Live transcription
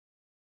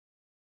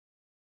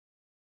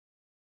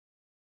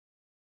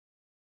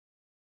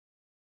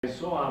I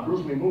saw a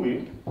Bruce Lee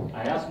movie.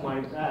 I asked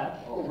my dad,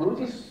 "Oh,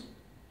 Bruce is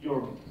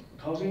your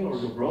cousin or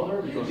your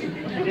brother because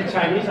he's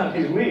Chinese and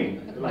he's Lee,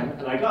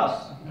 like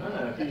us.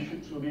 He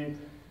should be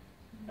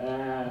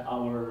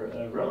our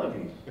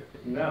relative."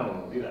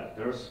 No, Didac.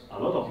 There's a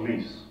lot of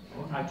Lees.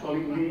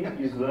 Actually, Lee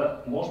is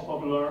the most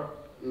popular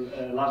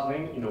last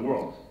name in the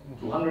world.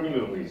 200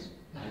 million Lees.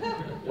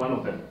 One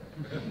of them.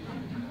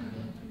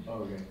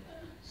 Okay.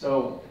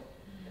 So,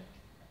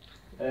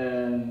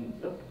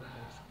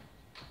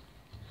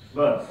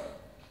 but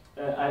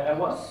I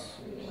was,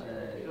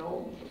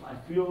 I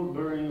feel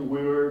very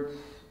weird,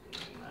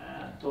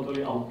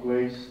 totally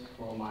outplaced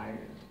from my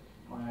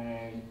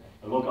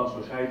local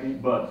society.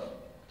 But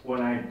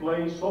when I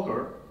play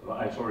soccer,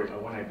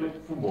 when I play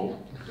football,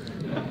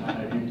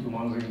 I've been 2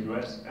 months in the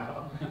US.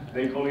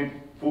 They call it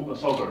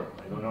soccer.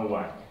 I don't know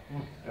why.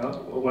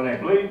 When I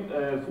play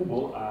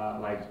football,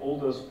 like all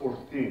the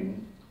sports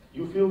team,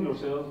 you feel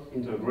yourself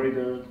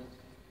integrated.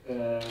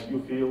 You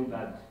feel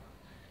that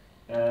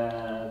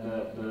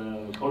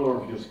the color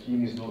of your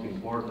skin is not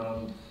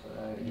important.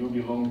 You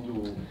belong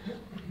to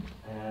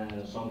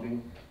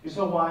something. It's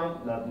a why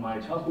that my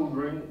childhood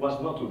dream was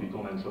not to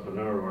become an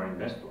entrepreneur or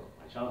investor.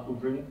 My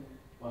childhood dream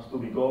was to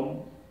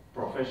become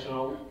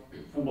professional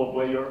football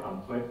player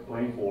and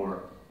play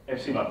for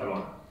FC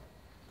Barcelona.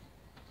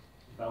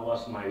 That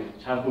was my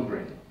childhood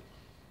dream.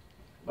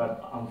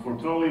 But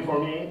unfortunately for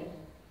me,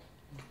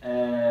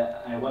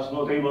 I was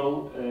not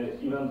able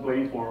even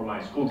play for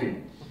my school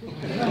team.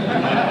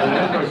 My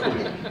elementary school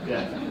team.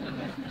 Yeah.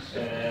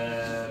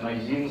 My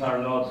genes are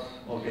not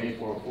okay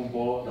for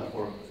football,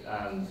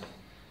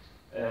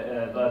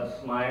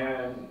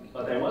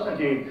 but I was a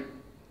geek.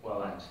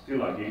 Well, I'm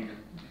still a geek.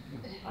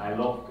 I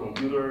love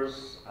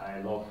computers.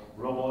 I love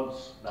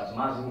robots. That's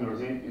Mazinger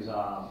Z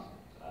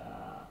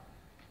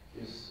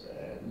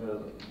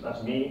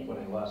that's me when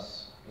I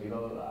was a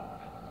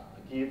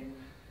kid.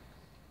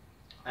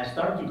 I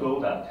started to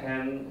code at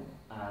 10,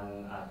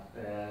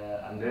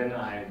 and then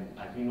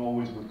I've been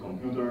always with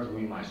computers,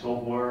 with my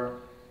software,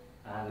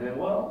 and then,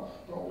 well,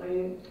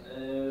 probably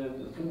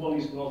football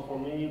is not for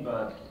me,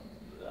 but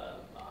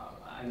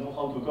I know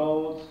how to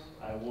code.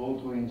 I go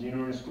to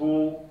engineering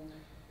school,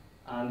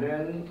 and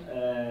then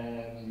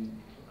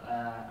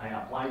I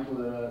applied to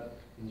the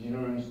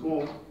engineering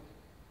school.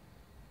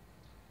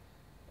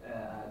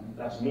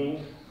 That's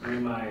me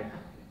in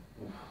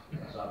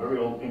that's a very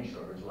old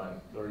picture. It's like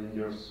 30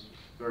 years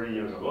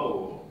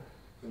ago,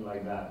 something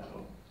like that.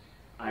 So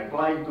I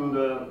applied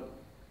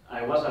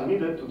I was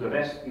admitted to the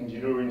best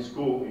engineering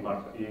school in my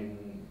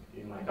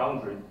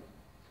country,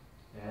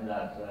 and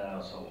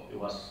so it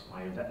was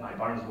my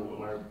parents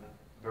were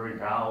very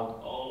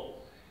proud.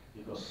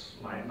 Because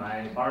my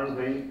parents,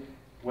 they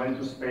went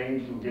to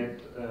Spain to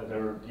get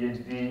their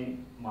PhD.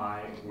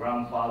 My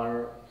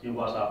grandfather, he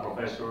was a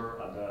professor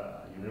at the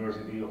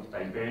University of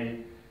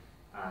Taipei,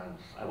 and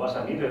I was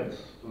admitted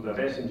to the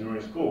best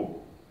engineering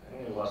school.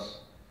 It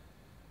was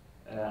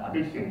a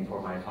big thing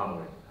for my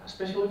family,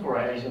 especially for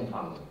an Asian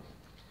family.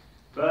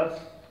 But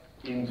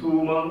in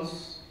 2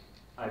 months,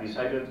 I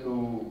decided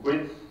to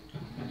quit.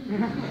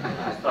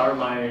 I started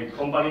my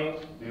company,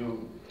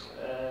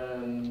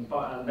 and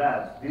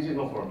this is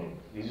not for me.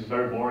 This is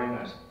very boring.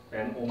 I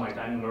spend all my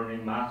time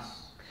learning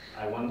maths.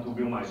 I want to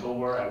build my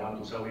software. I want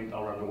to sell it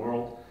around the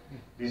world.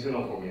 This is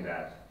not for me,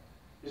 Dad.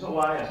 This is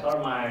why I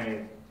started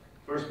my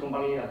first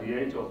company at the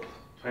age of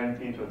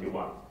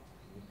 21.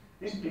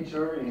 This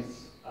picture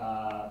is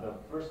the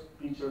first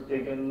picture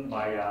taken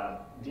by a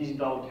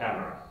digital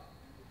camera.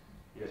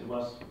 Yes, it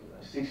was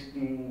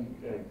 16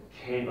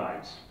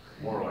 kbytes,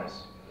 more or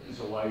less.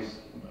 So why it's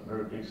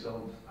very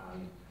pixeled,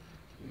 and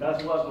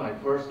that was my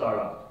first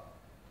startup.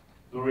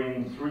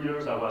 During 3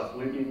 years, I was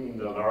living in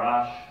the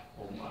garage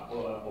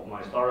of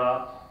my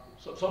startup.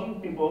 So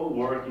some people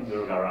work in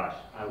their garage.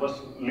 I was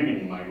living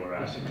in my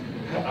garage.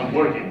 I'm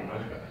working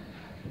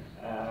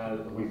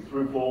with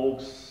 3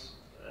 folks.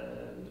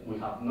 We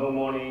have no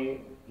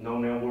money, no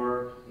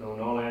network, no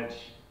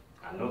knowledge,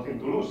 and nothing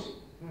to lose.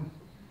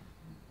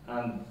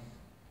 And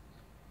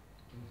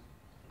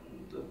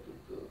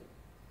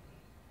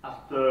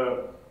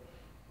after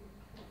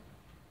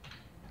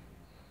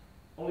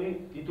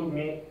it took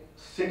me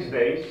 6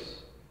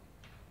 days,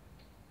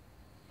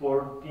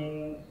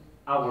 14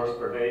 hours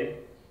per day,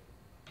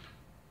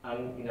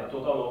 and in a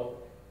total of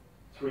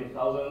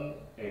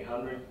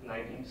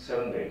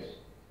 3,897 days.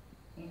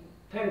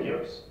 10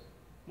 years,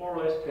 more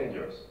or less 10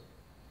 years.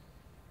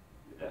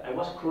 I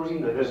was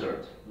cruising the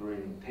desert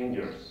during 10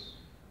 years.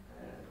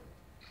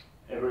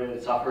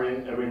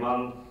 Suffering every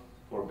month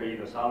for paying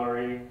the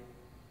salary,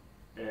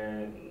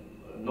 and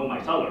not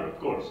my salary, of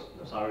course,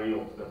 the salary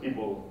of the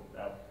people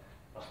that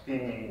was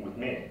teaming with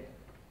me.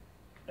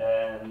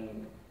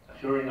 And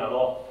hearing a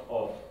lot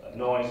of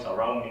noise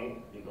around me,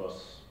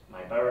 because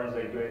my parents,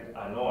 they get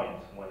annoyed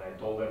when I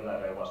told them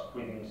that I was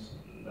quitting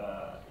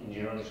the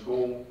engineering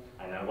school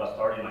and I was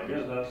starting my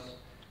business,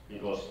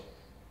 because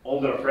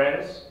all their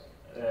friends,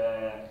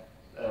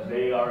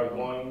 they are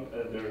going,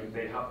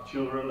 they have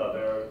children that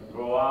they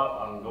grow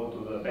up and go to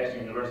the best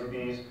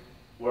universities,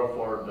 work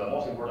for the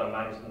most important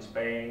banks in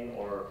Spain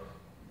or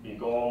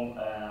become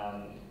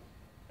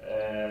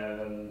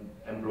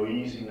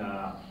employees in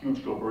a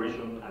huge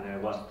corporation, and I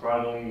was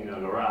traveling in a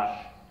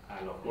garage.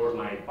 And of course,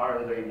 my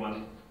parents, they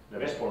want the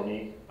best for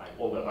me, like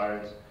all the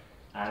parents,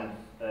 and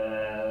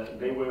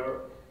they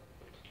were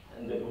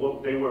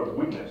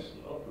witness,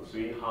 you know, to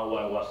see how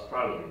I was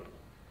traveling.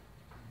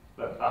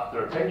 But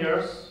after 10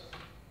 years,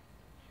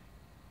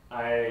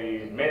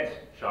 I met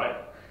Shai.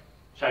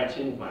 Shai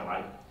changed my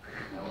life.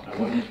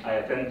 I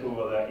attended to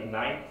the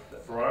Ignite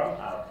program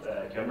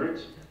at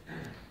Cambridge,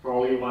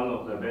 probably one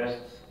of the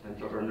best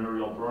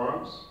entrepreneurial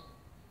programs.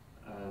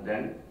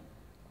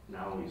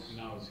 Now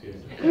it's here.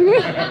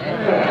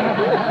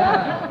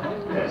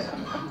 Yes,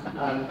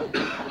 and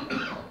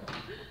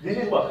this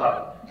is what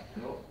happened.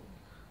 You know,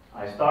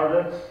 I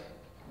started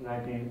in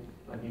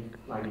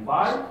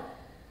 1995.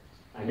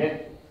 I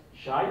met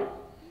Shai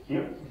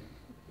here,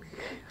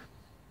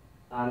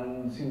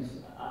 and since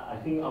I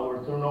think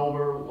our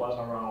turnover was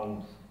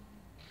around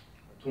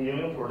 2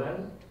 million for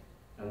them,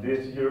 and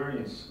this year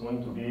it's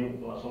going to be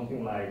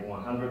something like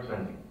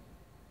 120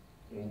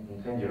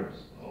 in 10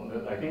 years. You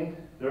know, I think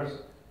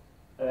there's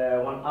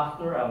one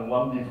after and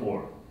one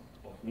before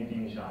of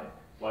meeting Shai.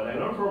 What I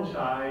learned from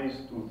Shai is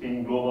to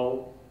think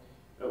global.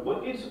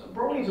 Well, it's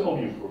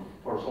obvious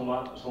for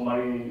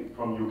somebody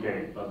from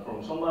UK, but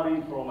from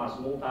somebody from a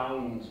small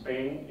town in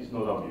Spain, it's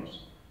not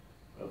obvious.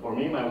 For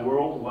me, my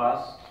world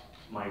was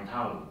my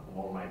town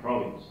or my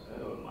province.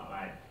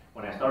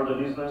 When I started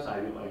the business,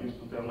 I used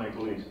to tell my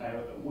colleagues,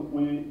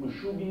 we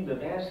should be the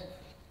best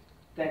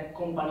tech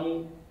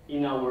company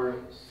in our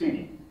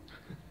city.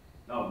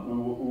 No, we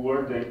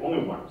were the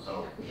only one,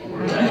 so we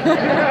were there.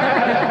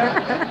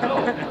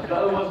 No,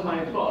 that was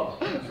my thought.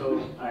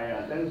 So I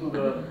attended to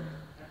the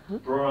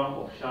program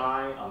of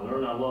Shai. I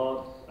learned a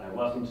lot. I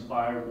was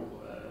inspired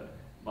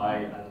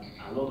by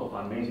a lot of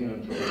amazing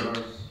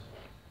entrepreneurs.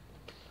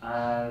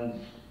 And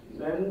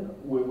then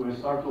we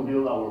start to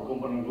build our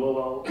company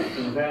global.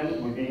 Since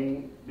then, we've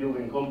been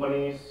building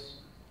companies.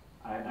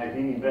 I've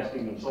been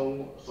investing in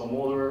some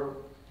other,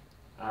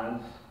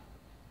 and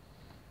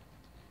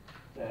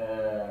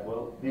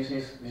well, this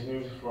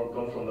news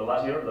comes from the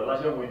last year. The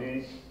last year we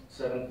did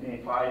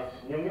 75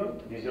 million.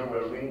 This year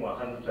we're doing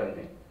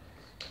 120.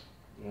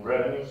 In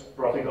revenues,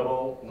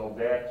 profitable, no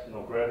debt,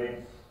 no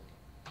credit.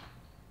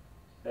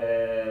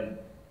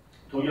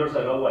 2 years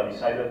ago, I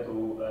decided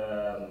to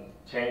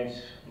change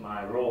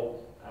my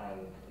role,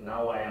 and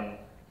now I'm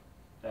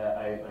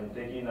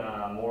taking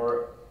a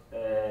more.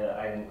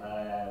 I'm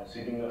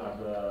sitting at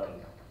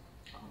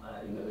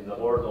in the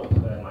board of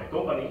my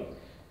company.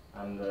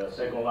 I'm the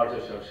second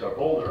largest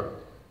shareholder,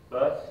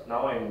 but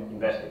now I'm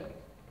investing.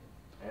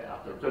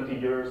 After 20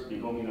 years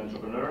becoming an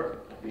entrepreneur,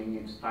 I think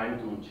it's time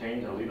to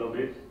change a little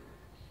bit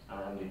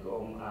and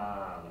become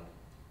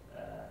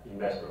an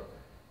investor.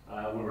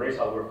 We raised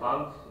our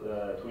fund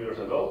 2 years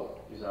ago.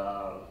 It's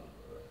a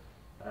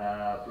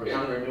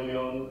 $300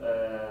 million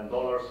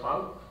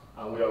fund,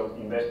 and we are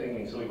investing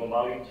in Silicon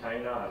Valley,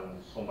 China,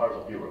 and some parts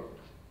of Europe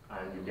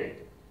and UK.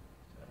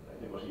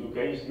 Because UK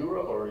is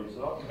Europe or it's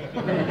not?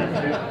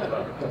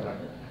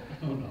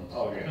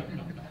 Okay,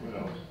 who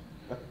knows?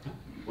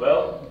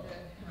 Well,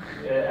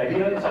 I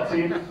didn't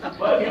succeed.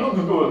 Well, he looks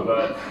good,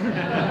 but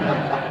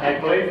I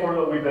played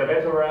with the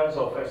veterans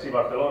of FC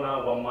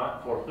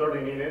Barcelona for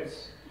 30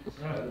 minutes.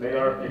 They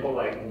are people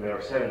like in their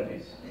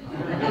 70s.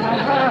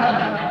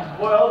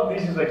 Well,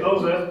 this is the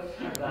closest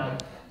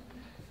that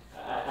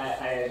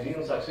I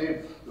didn't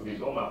succeed to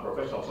become a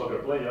professional soccer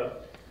player,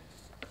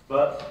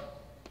 but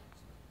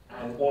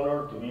I'm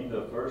honored to be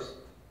the first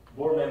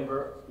board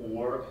member who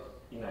worked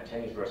in a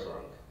Chinese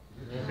restaurant.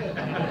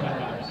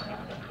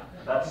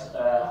 That's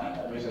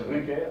Luis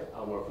Enrique,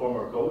 our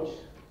former coach,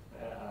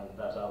 and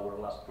that's our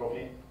last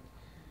trophy.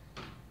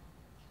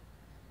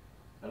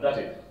 And that's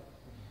it.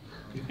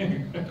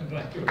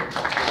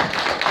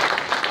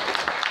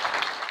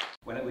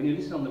 When you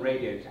listen on the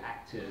radio to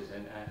actors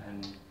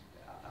and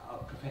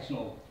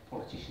professional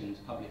politicians,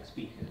 public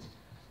speakers,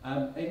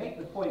 they make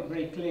the point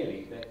very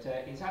clearly that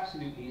it's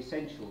absolutely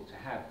essential to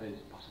have those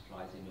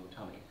butterflies in your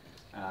tummy,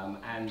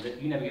 and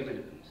that you never get rid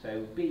of them.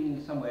 So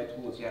being somewhere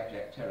towards the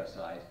abject terror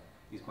side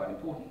is quite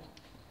important.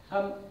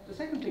 The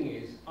second thing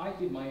is, I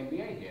did my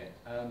MBA here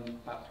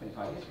about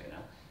 25 years ago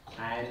now,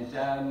 and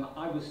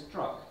I was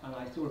struck, and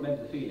I still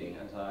remember the feeling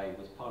as I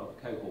was part of a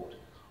cohort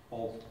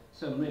of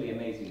some really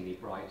amazingly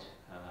bright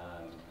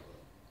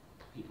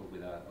people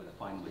with a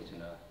fine wit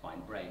and a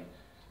fine brain.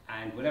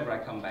 And whenever I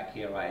come back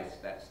here,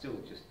 that still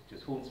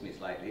just haunts me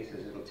slightly, so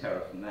there's a little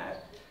terror from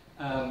that.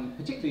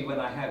 Particularly when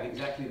I have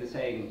exactly the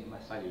same, my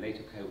slightly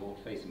later cohort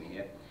facing me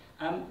here.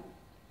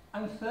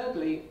 And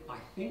thirdly, I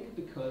think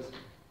because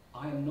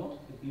I am not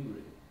a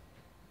guru.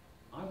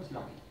 I was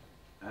lucky.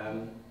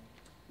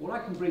 What I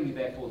can bring you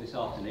therefore this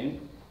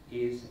afternoon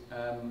is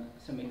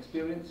some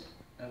experience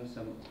and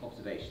some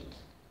observations.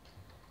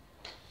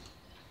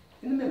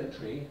 In the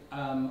military,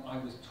 I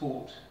was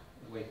taught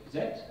the way to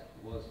present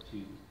was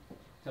to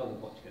tell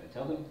them what you're going to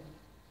tell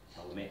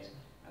them it,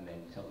 and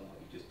then tell them what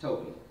you just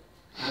told them.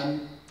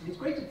 It's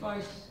great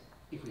advice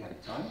if we have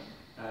the time,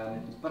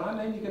 but I'm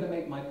only going to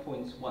make my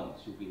points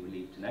once, you'll be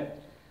relieved to know.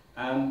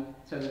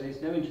 So that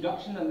there's no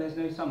introduction and there's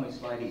no summary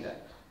slide either.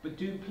 But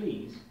do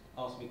please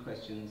ask me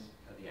questions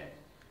at the end.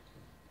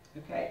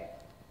 Okay.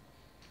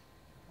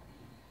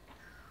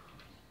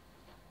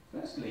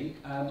 Firstly,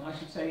 I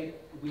should say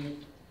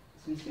with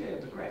sincere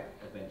regret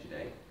at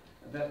VentureDay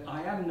that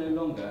I am no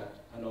longer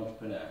an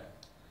entrepreneur.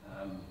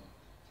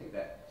 Take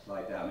that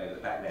slide down over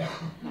the back there.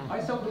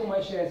 I sold all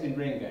my shares in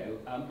Ringo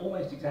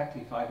almost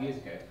exactly 5 years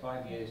ago,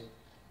 5 years,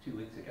 2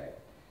 weeks ago.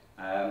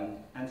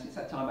 And since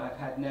that time I've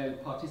had no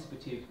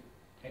participative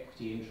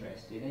equity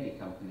interest in any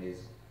companies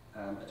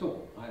at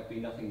all. I've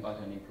been nothing but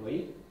an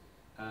employee,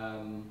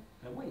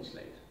 a wage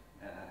slave.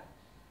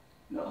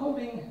 Not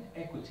holding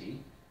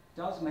equity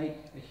does make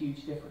a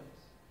huge difference.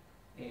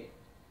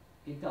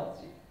 It does,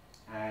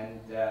 and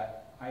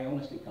I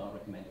honestly can't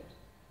recommend it.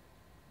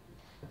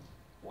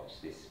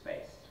 Watch this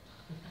space.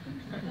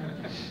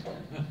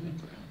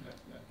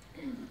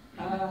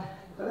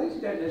 For those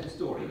who don't know the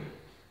story,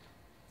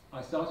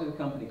 I started a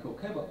company called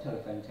Cobalt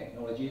Telephone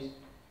Technologies,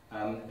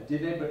 a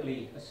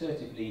deliberately,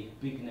 assertively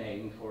big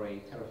name for a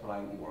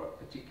terrifying or a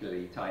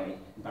particularly tiny,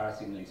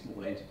 embarrassingly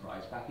small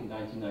enterprise back in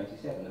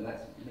 1997, and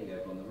that's me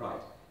over on the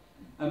right.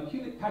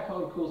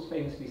 Hewlett-Packard, of course,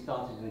 famously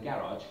started in a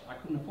garage. I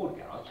couldn't afford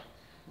a garage,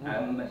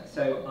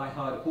 so I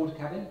hired a porter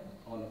cabin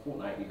on a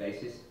fortnightly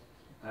basis,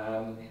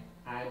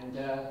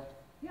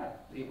 yeah,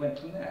 it went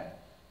from there.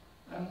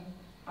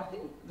 I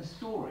think the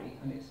story,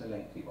 and it's a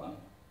lengthy one,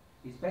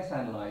 is best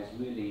analysed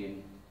really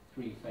in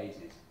 3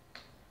 phases,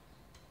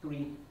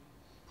 3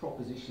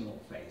 propositional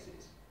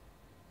phases,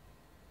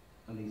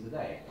 and these are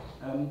they.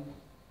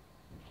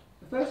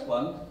 The first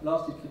one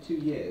lasted for 2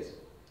 years.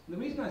 And the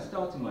reason I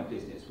started my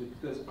business was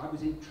because I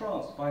was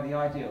entranced by the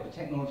idea of a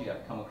technology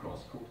I'd come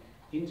across called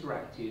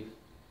interactive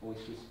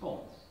voice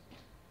response.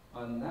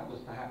 And that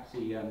was perhaps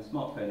the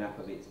smartphone app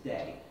of its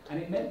day.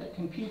 And it meant that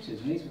computers,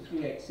 and these were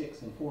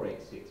 386 and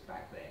 486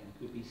 back then,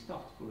 could be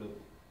stuffed full of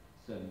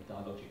some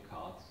dialogic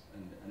cards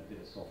and a bit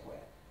of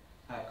software,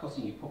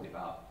 costing you probably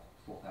about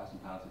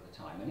 £4,000 at the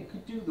time. And it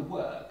could do the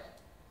work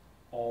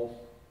of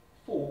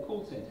 4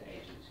 call centre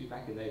agents, who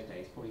back in those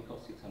days probably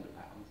cost £600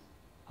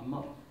 a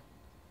month.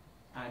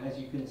 And as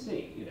you can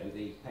see, you know,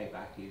 the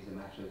payback is a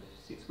matter of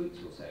 6 weeks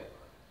or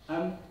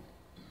so.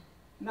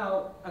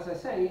 Now, as I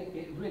say,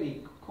 it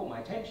really caught my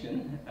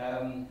attention,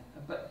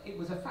 but it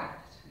was a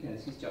fact. You know,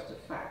 this is just a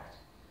fact.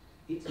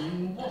 It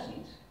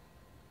wasn't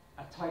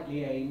a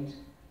tightly aimed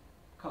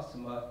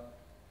customer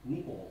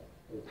or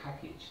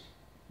packaged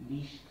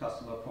niche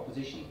customer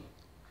proposition.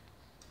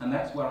 And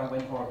that's where I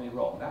went horribly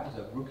wrong. That was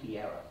a rookie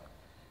error.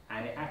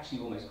 And it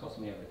actually almost cost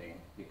me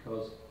everything,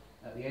 because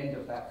at the end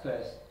of that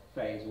first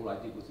phase, all I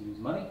did was lose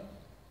money,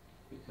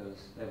 because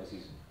there was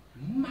these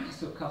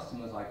massive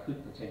customers I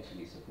could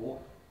potentially support,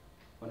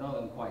 but none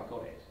of them quite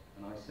got it,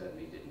 and I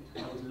certainly didn't.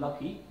 I was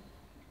lucky.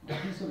 My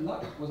piece of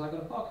luck was I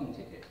got a parking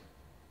ticket,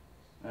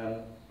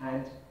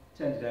 and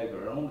turned it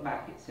over, and on the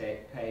back it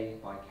said, pay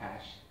by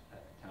cash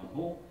at the town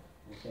hall,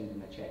 or send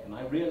them a check. And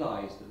I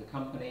realised that the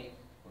company,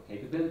 or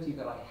capability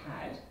that I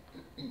had,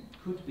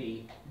 could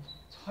be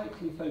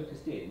tightly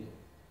focused in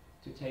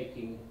to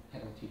taking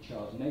penalty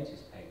charge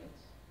notice payments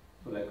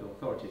for local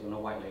authorities on a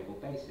white label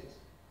basis.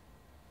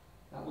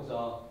 That was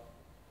our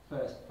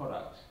first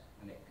product,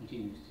 and it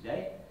continues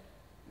today.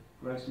 The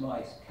gross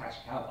margin, cash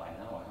cow by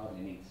now, I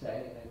hardly need to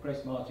say. The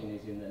gross margin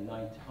is in the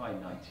high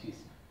 90s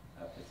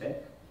percent,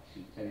 I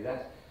should tell you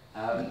that.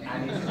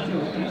 And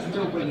it's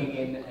still bringing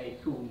in a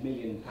cool £1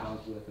 million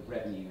worth of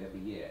revenue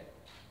every year.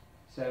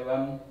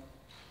 So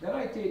then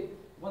I did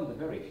one of the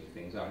very few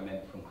things I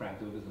remember from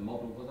Cranfield as a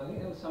model was I think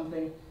there was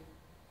something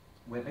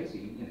where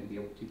basically, you know, the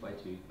old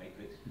 2x2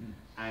 matrix,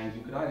 and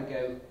you could either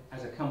go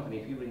as a company,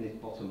 if you were in this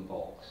bottom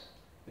box,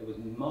 there was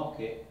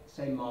market,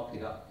 same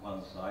market up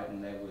one side,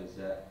 and there was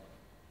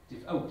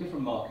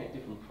different market,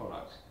 different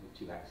product with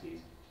 2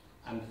 axes.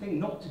 And the thing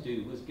not to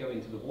do was go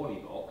into the Wally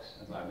box,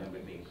 as I remember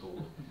it being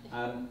called,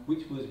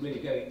 which was really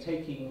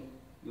taking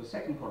your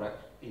second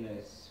product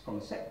from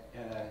a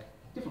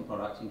different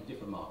product into a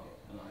different market.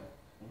 And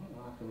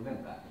I can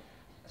remember that.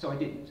 So I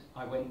didn't.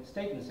 I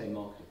stayed in the same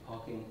market of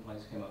parking. I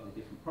just came up with a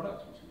different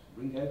product, which was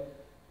Ringo.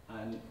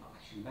 And I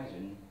should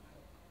imagine,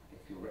 if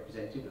you're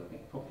represented, I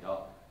think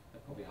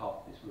probably half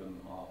of this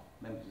room are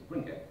members of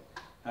Ringo.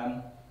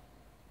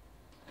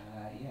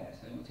 Yeah,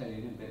 so let me tell you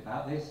a little bit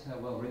about this.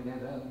 Well, Ringo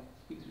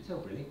speaks for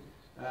itself, really.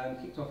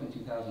 Kicked off in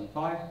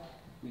 2005.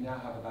 We now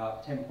have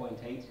about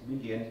 10.8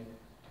 million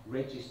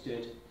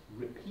registered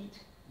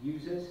repeat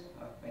users.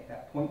 I'll make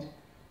that point.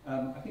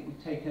 I think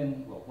we've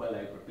taken, well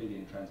over 1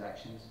 billion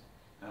transactions.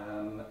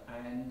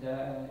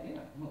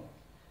 Yeah, well,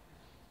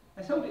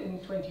 I sold it in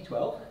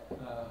 2012.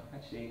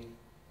 Actually,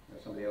 there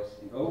was somebody else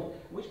involved,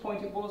 at which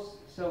point it was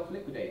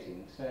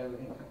self-liquidating. So,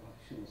 in fact,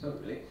 I shouldn't have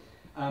sold it really.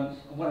 And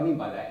what I mean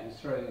by that is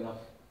throwing enough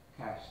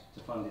cash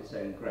to fund its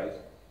own growth.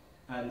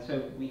 And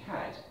so we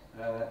had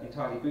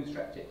entirely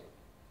bootstrapped it.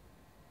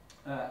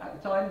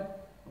 At the time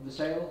of the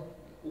sale,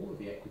 all of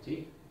the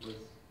equity was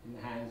in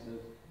the hands of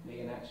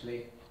me and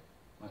actually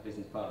my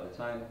business partner at the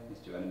time,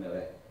 Mr. Joanna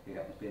Miller, who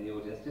happens to be in the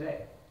audience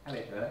today.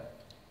 Hello, Joanna.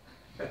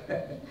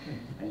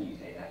 And you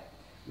say that.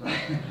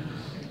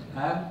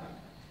 Let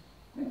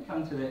me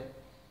come to the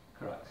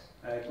crux.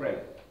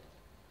 Growth.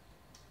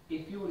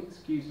 If you'll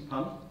excuse the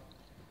pun,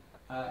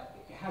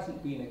 it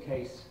hasn't been a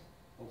case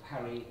of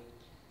Harry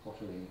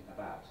Pottering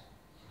about.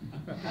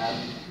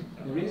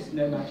 There is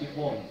no magic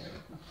wand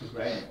to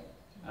growth.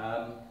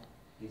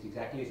 It's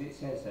exactly as it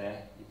says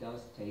there. It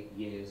does take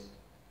years,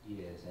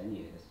 years and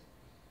years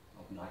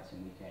of nights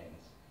and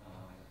weekends.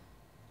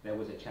 There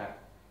was a chap,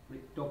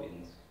 Rick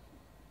Dobbins,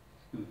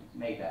 who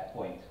made that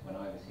point when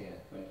I was here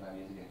 25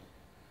 years ago.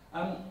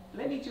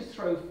 Let me just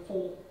throw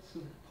 4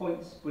 sort of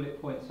points,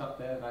 bullet points up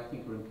there that I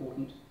think are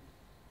important.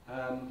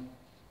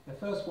 The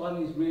first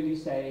one is really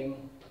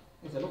saying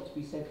there's a lot to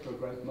be said for a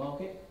growth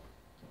market,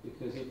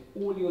 because if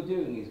all you're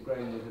doing is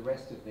growing with the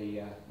rest of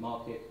the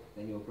market,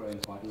 then you're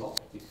growing quite a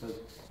lot, because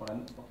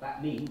what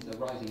that means, a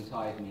rising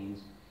tide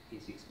means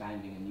it's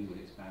expanding and you will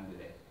expand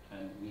with it.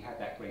 And we had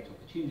that great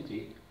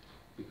opportunity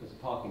because the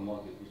parking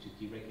market was just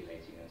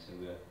deregulating, and so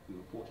we were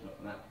fortunate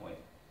from that point.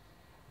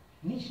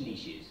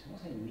 Niches.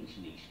 What's a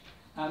niche?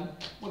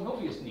 Well, an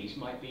obvious niche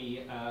might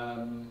be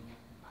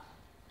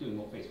doing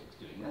what Facebook's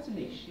doing. That's a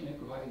niche,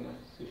 providing a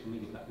social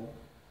media platform.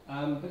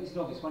 But it's an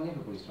obvious one.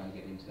 Everybody's trying to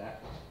get into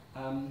that.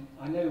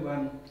 I know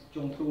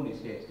John Thorne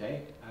is here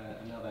today,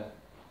 another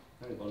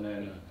very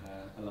well-known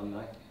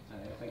alumni.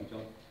 Thank you,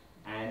 John.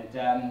 And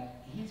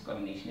he's got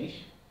a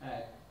niche.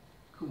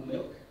 Cool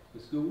milk for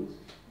schools.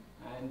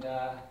 And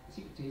the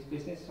secret to his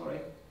business,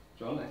 sorry,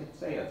 John, I didn't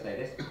say I'd say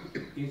this,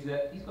 is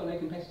that he's got no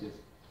competitors.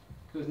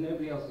 Because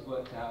nobody else has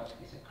worked out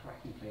it's a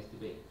cracking place to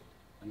be.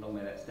 And long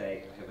may that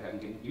stay. I hope I haven't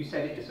given you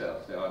said it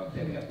yourself, so I'm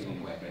telling up giving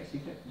you away, great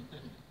secret.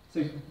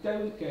 So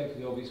don't go for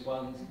the obvious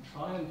ones.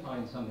 Try and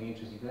find something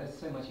interesting, because that's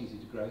so much easier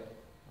to grow.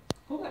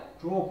 Pull that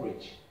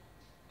drawbridge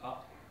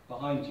up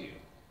behind you.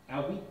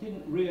 Now, we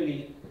didn't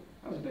really,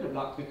 that was a bit of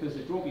luck, because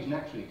the drawbridge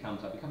naturally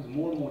comes up, becomes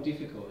more and more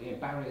difficult.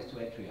 Barriers to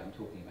entry I'm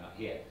talking about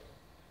here.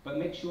 But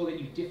make sure that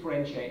you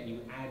differentiate and you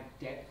add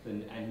depth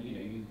and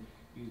you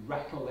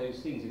rattle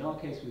those things. In our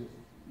case with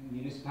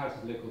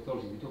municipalities and local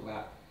authorities, we talk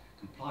about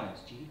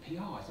compliance.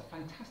 GDPR is a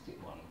fantastic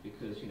one,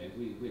 because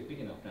we're big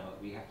enough now that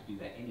we have to do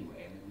that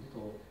anyway, and the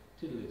little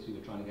tiddlers who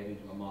are trying to get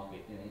into a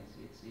market,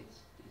 it's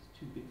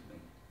too big for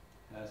them.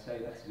 So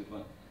that's a good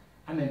one.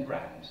 And then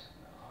brand.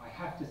 I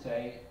have to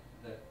say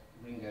that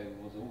Ringo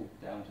was all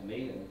down to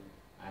me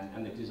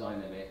and the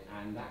design of it,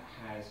 and that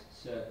has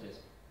served us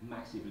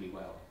massively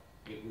well.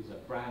 It was a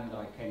brand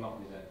I came up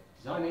with, a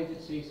design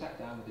agency, sat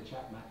down with the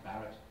chap, Matt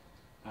Barrett,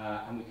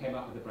 and we came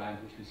up with a brand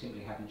which we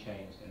simply haven't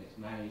changed, and it's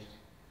managed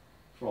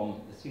from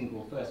the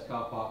first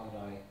car park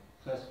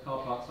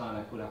sign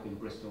I put up in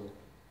Bristol,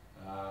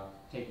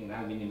 taking an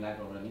aluminium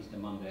ladder on an Easter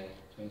Monday,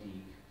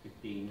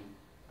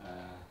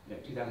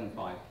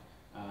 2005,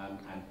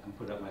 and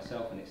put it up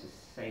myself, and it's the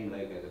same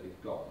logo that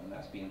we've got, and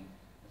that's been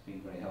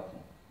very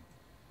helpful.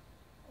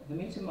 The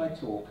meat of my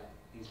talk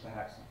is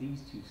perhaps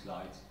these 2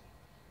 slides,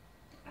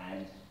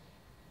 and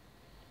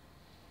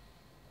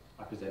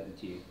I present them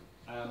to you.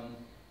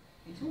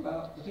 It's all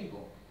about the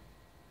people.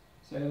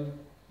 So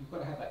you've got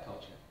to have that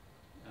culture,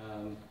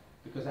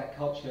 because that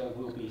culture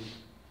will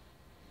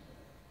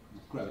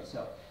grow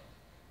itself.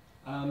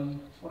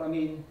 What I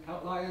mean,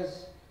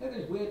 outliers, they're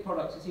those weird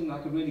products that seem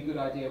like a really good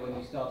idea when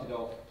you started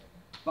off,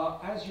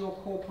 but as your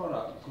core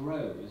product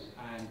grows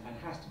and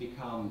has to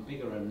become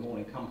bigger and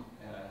more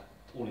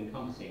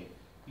all-encompassing,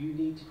 you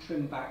need to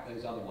trim back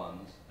those other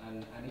ones,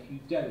 and if you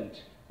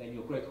don't, then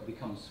your growth will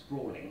become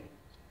sprawling.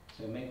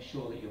 So make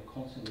sure that you're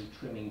constantly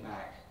trimming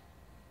back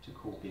to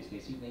core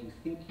business, even though you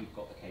think you've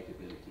got the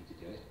capability to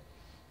do it.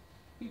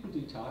 People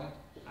do tire,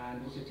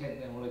 and also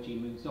technology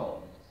moves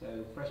on.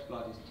 So fresh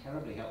blood is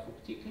terribly helpful,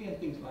 particularly in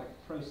things like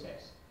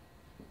process.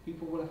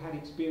 People will have had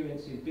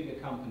experience in bigger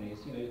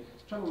companies. The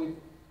trouble with,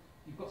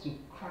 you've got some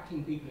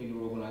cracking people in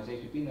your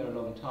organisation who've been there a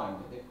long time,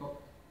 but they've got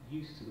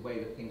used to the way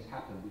that things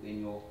happen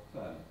within your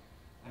firm.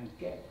 And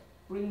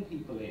bring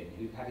people in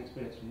who've had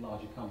experience from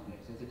larger companies.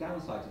 There's a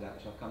downside to that,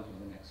 which I'll come to in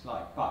the next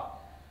slide, but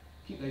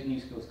keep those new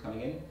skills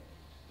coming in.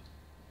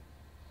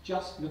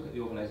 Just look at the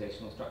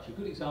organisational structure. A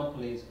good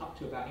example is up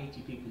to about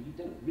 80 people. You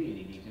don't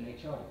really need an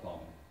HR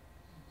department.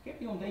 Get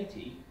beyond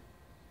 80,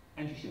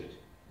 and you should,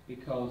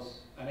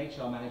 because an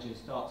HR manager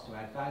starts to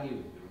add value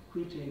with the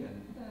recruiting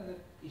and the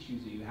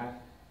issues that you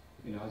have.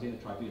 I was in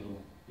the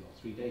tribunal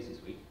 3 days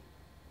this week.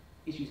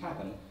 Issues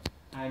happen,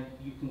 and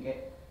you can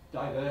get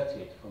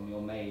diverted from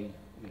your main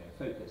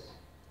focus.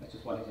 That's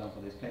just one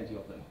example, there's plenty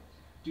of them.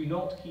 Do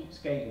not keep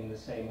scaling the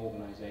same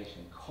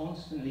organisation.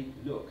 Constantly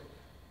go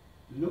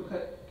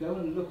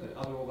and look at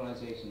other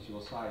organisations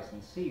your size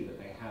and see that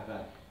they have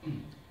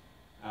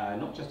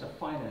not just a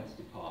finance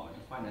department, a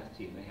finance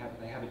team,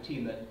 they have a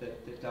team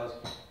that does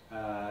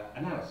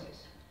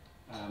analysis,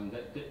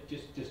 that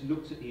just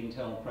looks at the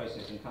internal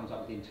process and comes up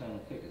with the internal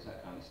figures,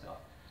 that kind of stuff.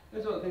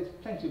 There's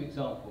plenty of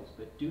examples,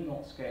 but do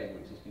not scale your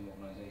existing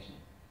organisation.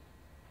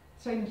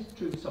 Same is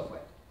true with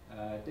software.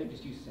 Don't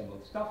just use the same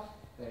old stuff.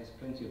 There's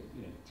plenty of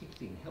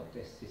ticketing, help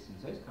desk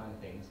systems, those kind of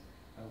things,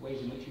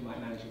 ways in which you might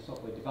manage your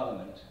software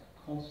development.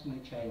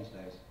 Constantly change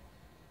those.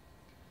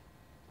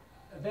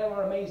 There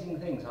are amazing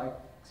things. I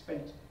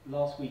spent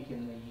last week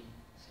in the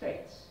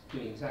States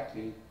doing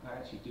exactly, I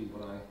actually do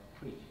what I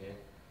preach here.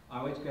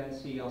 I went to go and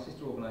see our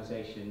sister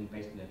organisation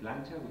based in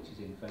Atlanta, which is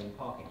in phone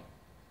parking.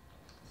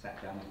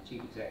 Sat down with the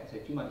chief exec and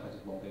said, do you mind if I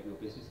just walk over your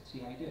business and see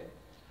how you do it?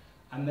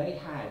 And they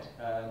had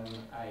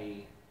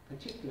a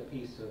particular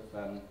piece of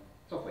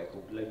software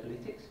called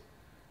Localytics,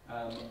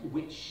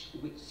 which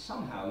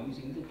somehow,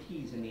 using little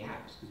keys in the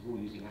apps, because we're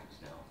all using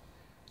apps now,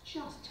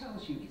 just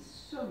tells you, it's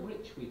so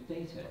rich with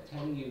data,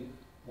 telling you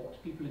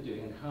what people are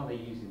doing and how they're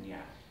using the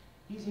app.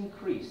 He's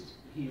increased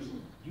his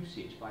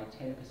usage by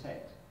 10%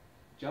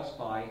 just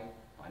by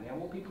finding out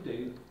what people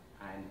do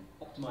and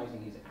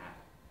optimizing his app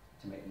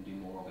to make them do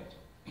more of it.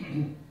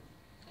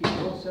 Give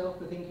yourself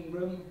the thinking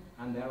room,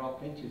 and there are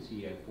plenty of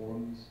CEO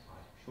forums.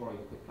 I'm sure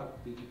you could plug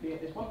BGP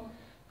at this one,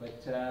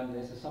 but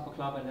there's a supper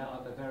club and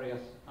other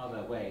various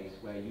other ways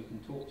where you can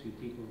talk to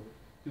people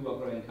who are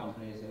growing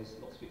companies. There's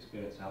lots of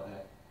experience out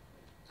there.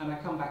 And I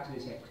come back to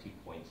this equity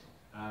point.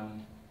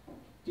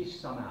 Dish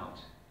some out,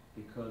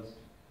 because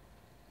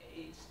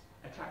it's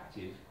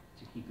attractive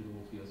to keep it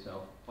all for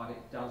yourself, but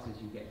it does,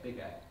 as you get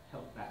bigger,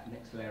 help that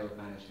next layer of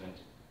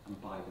management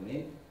and buy them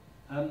in.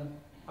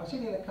 I was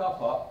sitting in the car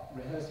park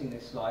rehearsing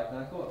this slide, and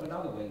I thought of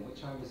another one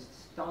which I was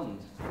stunned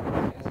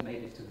it hasn't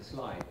made it to the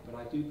slide, but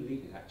I do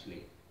believe it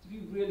actually. If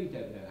you really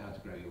don't know how to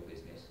grow your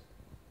business,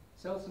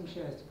 sell some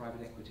shares to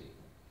private equity,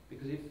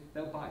 because if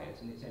they'll buy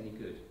it and it's any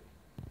good,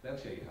 they'll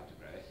show you how to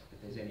grow it,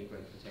 if there's any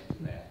growth potential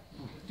there.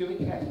 Do it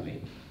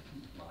carefully,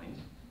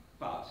 mind,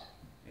 but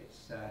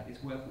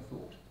it's worth a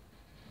thought.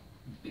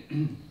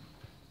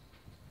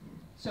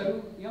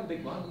 So the other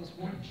big one is,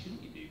 what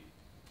shouldn't you do?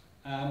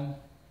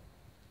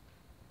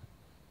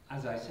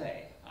 As I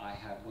say, I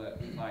have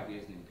worked for 5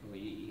 years as an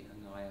employee,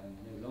 and I am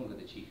no longer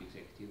the chief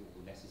executive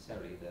or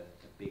necessarily the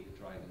big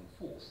driving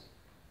force.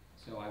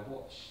 So I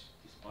watch,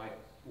 despite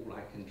all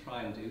I can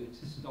try and do,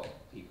 to stop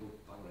people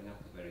buttering up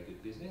a very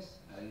good business.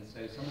 And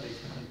so some of this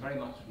comes very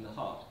much from the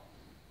heart.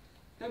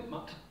 Don't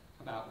muck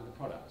about with the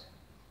product.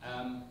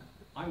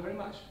 I'm very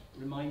much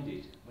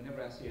reminded,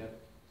 whenever I see a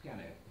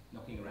piano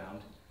knocking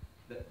around,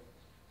 that,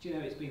 do you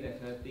know, it's been there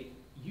for, the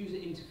user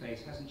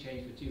interface hasn't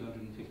changed for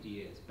 250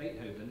 years.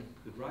 Beethoven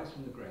could rise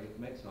from the grave,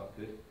 Mozart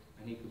could,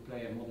 and he could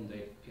play a modern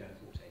day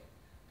pianoforte,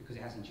 because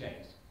it hasn't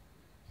changed.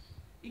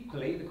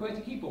 Equally, the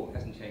QWERTY keyboard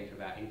hasn't changed for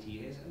about 80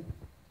 years,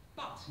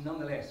 but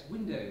nonetheless,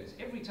 Windows,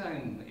 every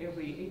time,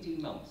 every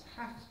 18 months,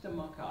 has to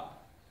muck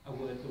up a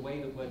word, the way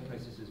that word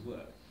processors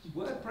work.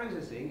 Word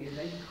processing is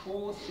a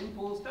core,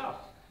 simple stuff.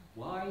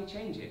 Why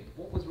change it?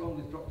 What was wrong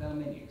with drop-down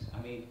menus?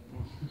 I mean,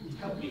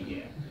 help me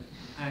here.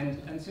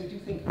 And so do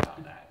think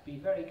about that. Be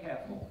very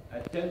careful.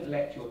 Don't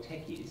let your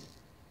techies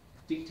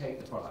dictate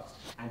the product.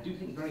 And do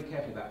think very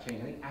carefully about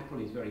change. I think Apple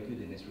is very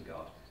good in this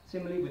regard.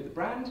 Similarly with the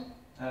brand,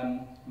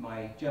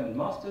 my German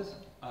masters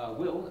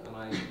will,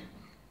 and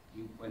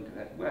you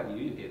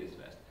hear this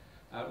first.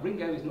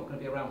 Ringo is not going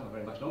to be around for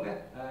very much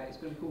longer. It's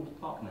going to be called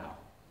Park Now.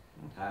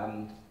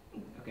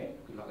 Okay,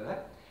 good luck with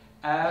that.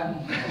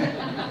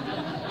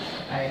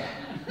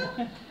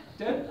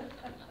 Don't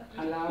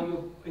allow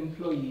your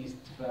employees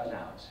to burn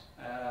out.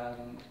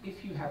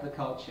 If you have the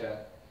culture,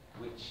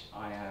 which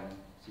I am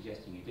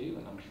suggesting you do,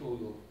 and I'm sure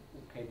you're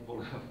all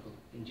capable of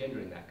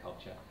engendering that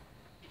culture,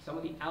 some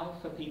of the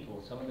alpha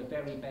people, some of the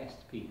very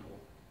best people,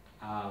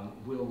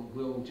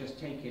 will just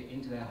take it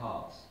into their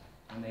hearts,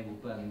 and they will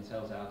burn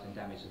themselves out and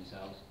damage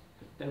themselves.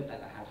 But don't let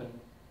that happen.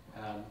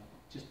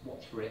 Just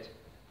watch for it,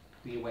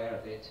 be aware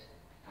of it,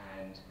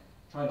 and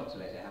try not to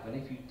let it happen.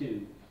 If you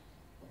do,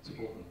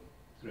 support them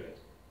through it.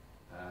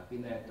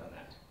 Been there, done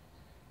that.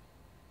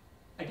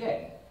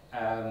 Again,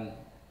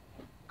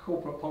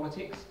 corporate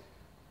politics.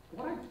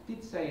 What I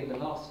did say in the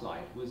last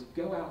slide was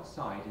go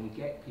outside and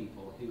get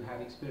people who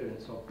have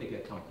experience of bigger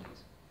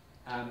companies.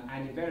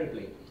 And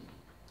invariably,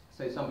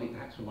 so somebody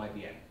perhaps from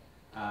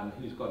IBM,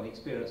 who's got an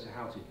experience of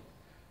how to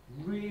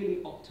really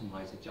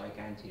optimize a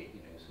gigantic,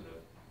 sort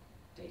of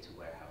data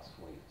warehouse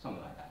for you,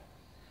 something like that.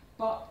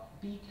 But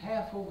be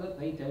careful that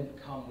they don't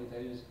come with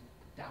those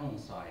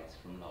downsides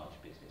from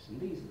large business. And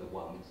these are the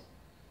ones,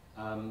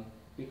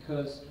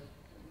 because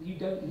you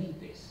don't need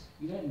this.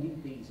 You don't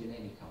need these in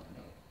any company.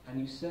 And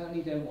you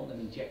certainly don't want them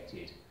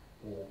injected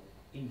or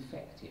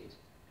infected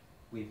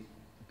with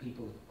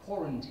people.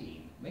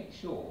 Quarantine. Make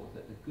sure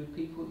that the good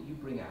people that you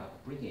bring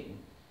in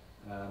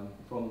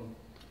from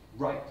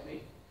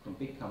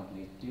big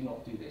companies, do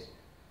not do this.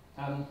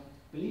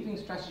 Believing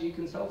strategy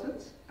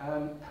consultants.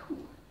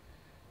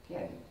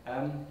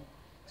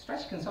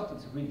 Strategy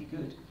consultants are really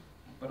good,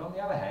 but on the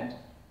other hand,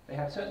 they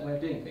have a certain way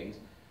of doing things,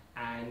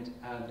 and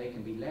they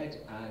can be led,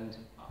 and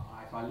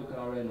if I look at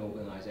our own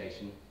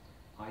organisation,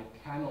 I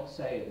cannot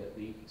say that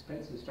the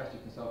expensive strategy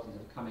consultants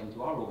that have come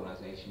into our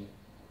organisation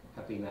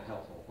have been that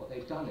helpful. What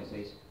they've done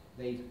is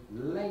they've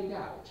laid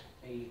out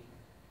a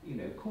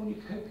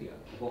cornucopia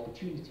of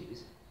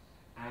opportunities,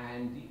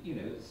 and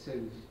so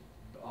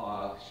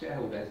our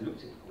shareholders looked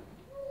at it and thought,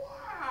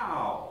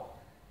 wow,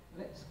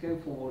 let's go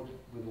forward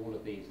with all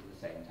of these at the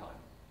same time.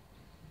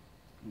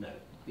 No,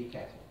 be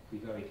careful, be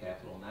very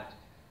careful on that,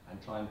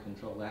 and try and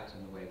control that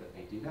in the way that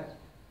they do that.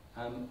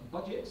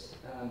 Budgets,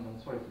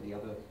 I'm sorry for the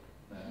other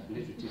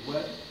alliterative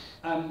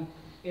word.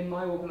 In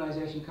my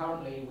organisation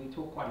currently, we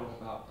talk quite a lot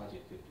about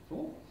Budget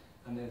 54,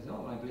 and there's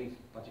another one, I believe,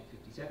 Budget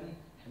 57,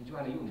 and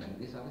Joanna, you'll remember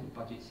this, I was in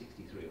Budget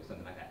 63 or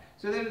something like that.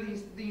 So there are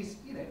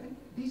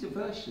these are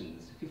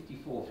versions,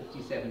 54,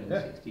 57,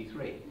 and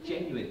 63,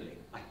 genuinely,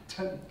 I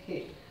don't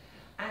kid.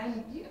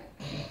 And,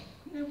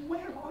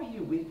 where are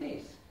you with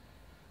this?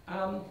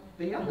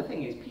 The other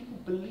thing is people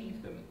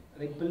believe them.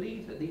 They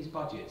believe that these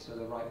budgets are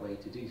the right way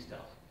to do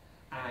stuff.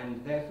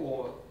 And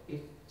therefore,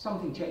 if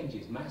something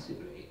changes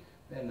massively,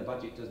 then the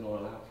budget does not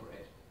allow for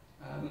it.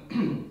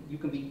 You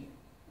can be,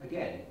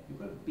 again, you've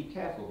got to be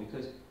careful,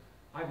 because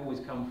I've always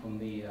come from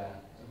the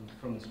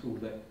school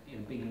that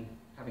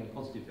having a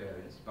positive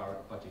variance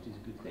budget is a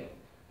good thing.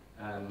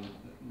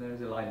 There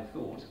is a line of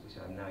thought, which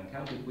I've now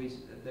encountered, which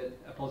that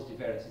a positive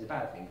variance is a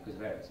bad thing because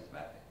variance is a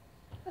bad thing.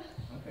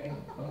 Okay,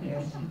 well,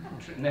 yes,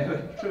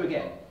 true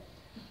again.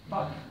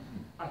 But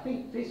I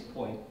think this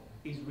point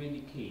is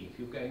really key if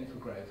you're going for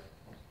growth.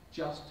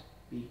 Just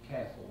be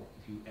careful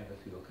if you ever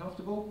feel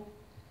comfortable,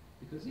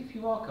 because if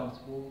you are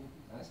comfortable,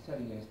 that's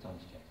telling you it's time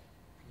to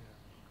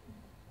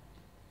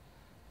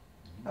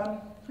change.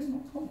 3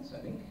 more points, I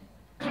think.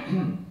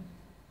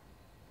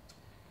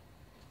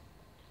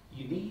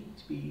 You need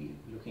to be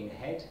looking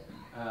ahead,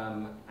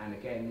 and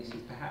again, this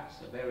is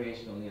perhaps a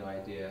variation on the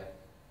idea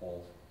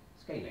of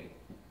scaling.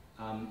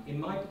 In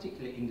my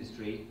particular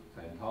industry,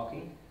 phone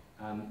parking,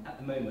 at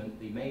the moment,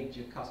 the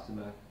major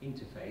customer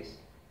interface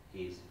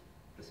is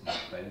the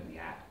smartphone, the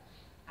app,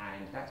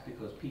 and that's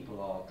because people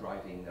are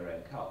driving their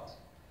own cars.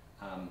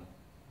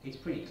 It's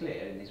pretty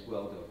clear in this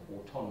world of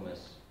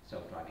autonomous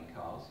self-driving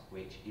cars,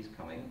 which is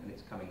coming, and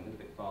it's coming a little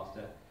bit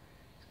faster.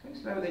 It's going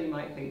slower than you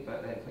might think,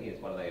 but hopefully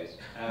it's one of those,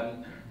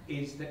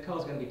 is that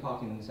cars are going to be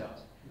parking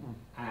themselves.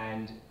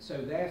 And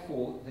so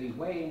therefore, the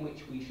way in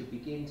which we should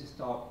begin to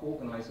start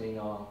organising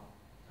our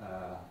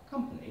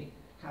company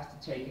has to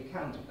take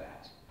account of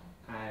that.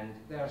 And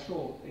there are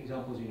sure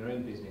examples in your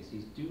own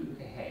businesses. Do look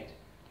ahead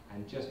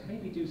and just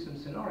maybe do some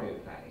scenario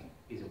planning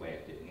is a way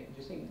of doing it. And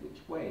just think,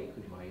 which way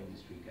could my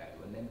industry go?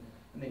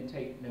 And then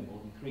take no more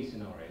than 3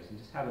 scenarios and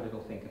just have a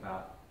little think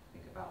about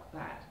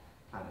that,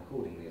 plan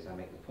accordingly as I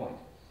make the point.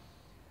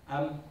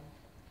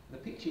 The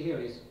picture here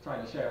is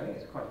trying to show, I think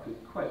it's quite a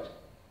good quote,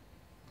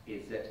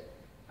 is that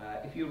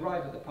if you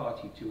arrive at the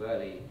party too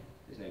early,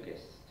 there's no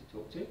guests to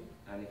talk to,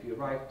 and if you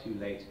arrive too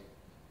late,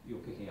 you're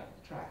picking up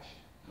the trash.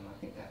 And I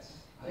think that's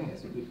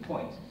a good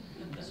point.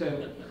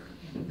 So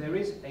there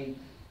is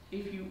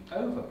if you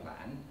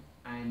overplan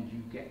and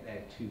you get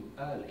there too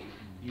early,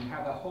 you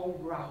have a whole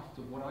raft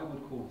of what I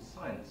would call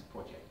science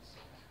projects,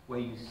 where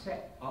you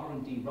set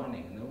R&D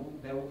running,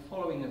 and they're all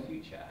following a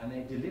future, and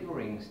they're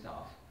delivering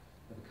stuff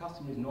that the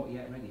customer is not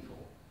yet ready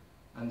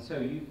for. And so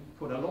you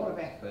put a lot of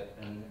effort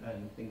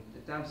and think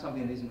that damn,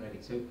 something that isn't ready.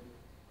 So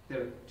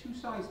there are 2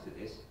 sides to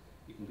this.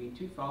 You can be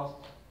too fast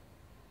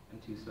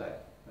and too slow.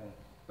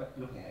 But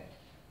look ahead.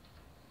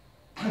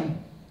 I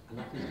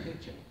love this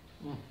picture.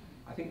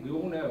 I think we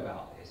all know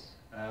about this.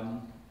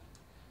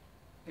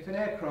 If an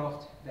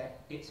aircraft,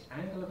 its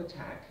angle of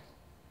attack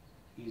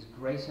is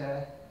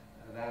greater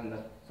than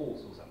the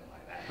force or something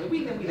like that, but we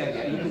know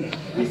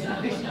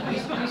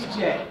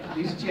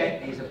this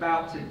jet is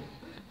about to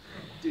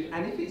do,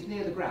 and if it's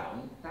near the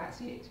ground, that's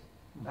it.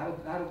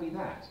 That'll be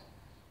that.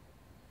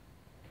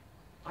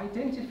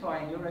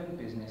 Identify in your own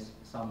business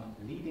some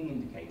leading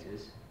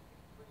indicators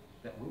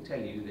that will tell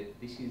you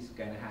that this is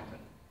going to happen,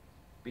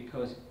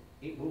 because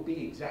it will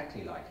be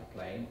exactly like a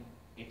plane.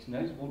 Its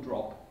nose will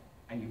drop,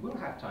 and you will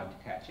have time to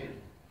catch it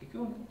if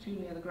you're too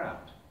near the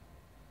ground.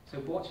 So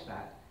watch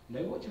that,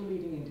 know what your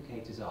leading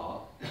indicators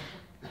are,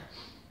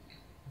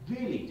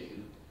 really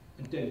do,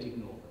 and don't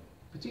ignore them.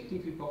 Particularly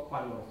if you've got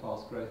quite a lot of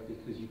fast growth,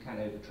 because you can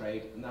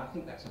overtrade, and I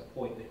think that's a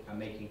point that I'm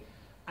making.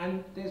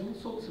 And there's all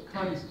sorts of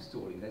kinds of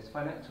stalling. There's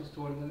financial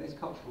stalling, and there's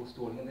cultural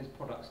stalling, and there's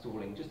product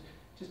stalling.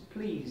 Just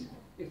please,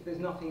 if there's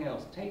nothing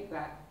else, take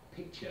that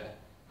picture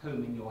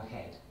home in your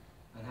head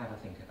and have a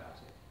think about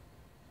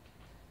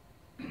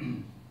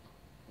it.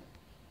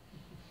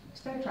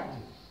 Stay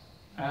attractive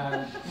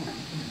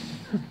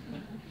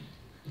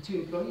to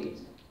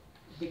employees,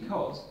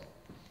 because,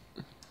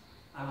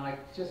 and I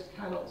just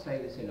cannot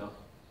say this enough,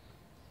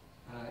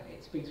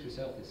 it speaks for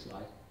itself, this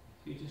slide.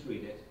 If you just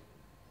read it,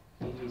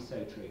 it is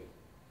so true.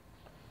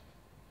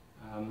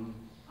 And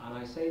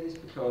I say this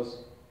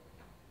because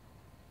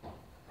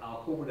our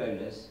corporate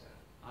owners,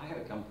 I had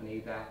a company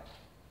that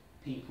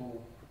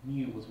people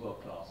knew was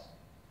world class,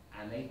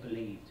 and they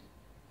believed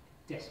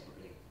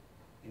desperately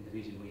in the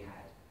vision we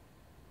had,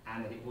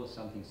 and that it was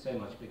something so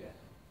much bigger.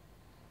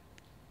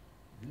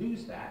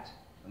 Lose that,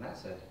 and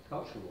that's a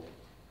cultural,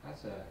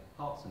 that's a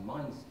hearts and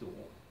minds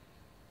store,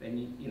 then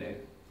you know,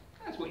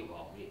 that's what you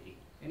are really.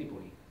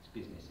 Anybody's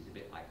business is a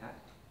bit like that.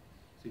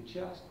 So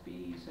just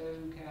be so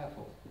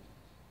careful.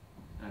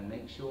 and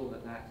make sure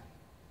that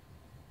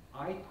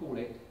I call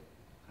it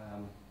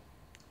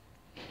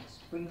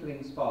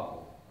sprinkling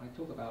sparkle. I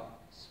talk about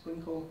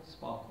sprinkle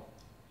sparkle.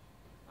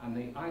 And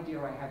the idea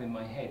I have in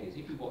my head is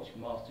if you watch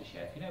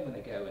MasterChef, you know when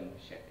they go and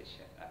chef this,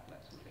 chef that,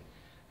 that sort of thing.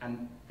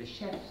 And the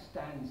chef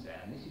stands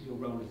there, and this is your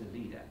role as a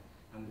leader.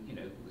 And you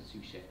know, the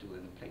sous chef do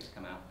and the plates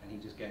come out, and he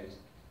just goes,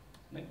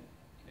 no,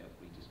 you know,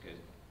 he just goes,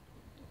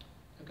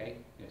 okay,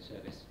 you know,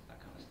 service, that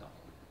kind of stuff.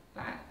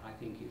 That, I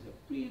think, is a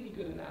really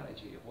good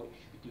analogy of what you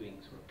should be doing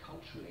sort of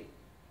culturally.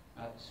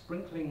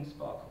 Sprinkling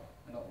sparkle,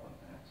 another one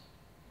perhaps.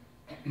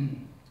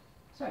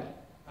 So,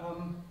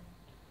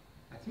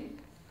 that's it.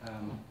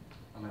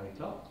 I'm Harry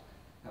Clarke.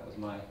 That was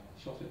my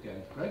shot at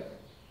going for growth.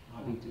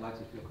 I'll be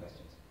delighted for your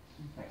questions.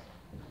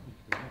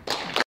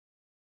 Thanks.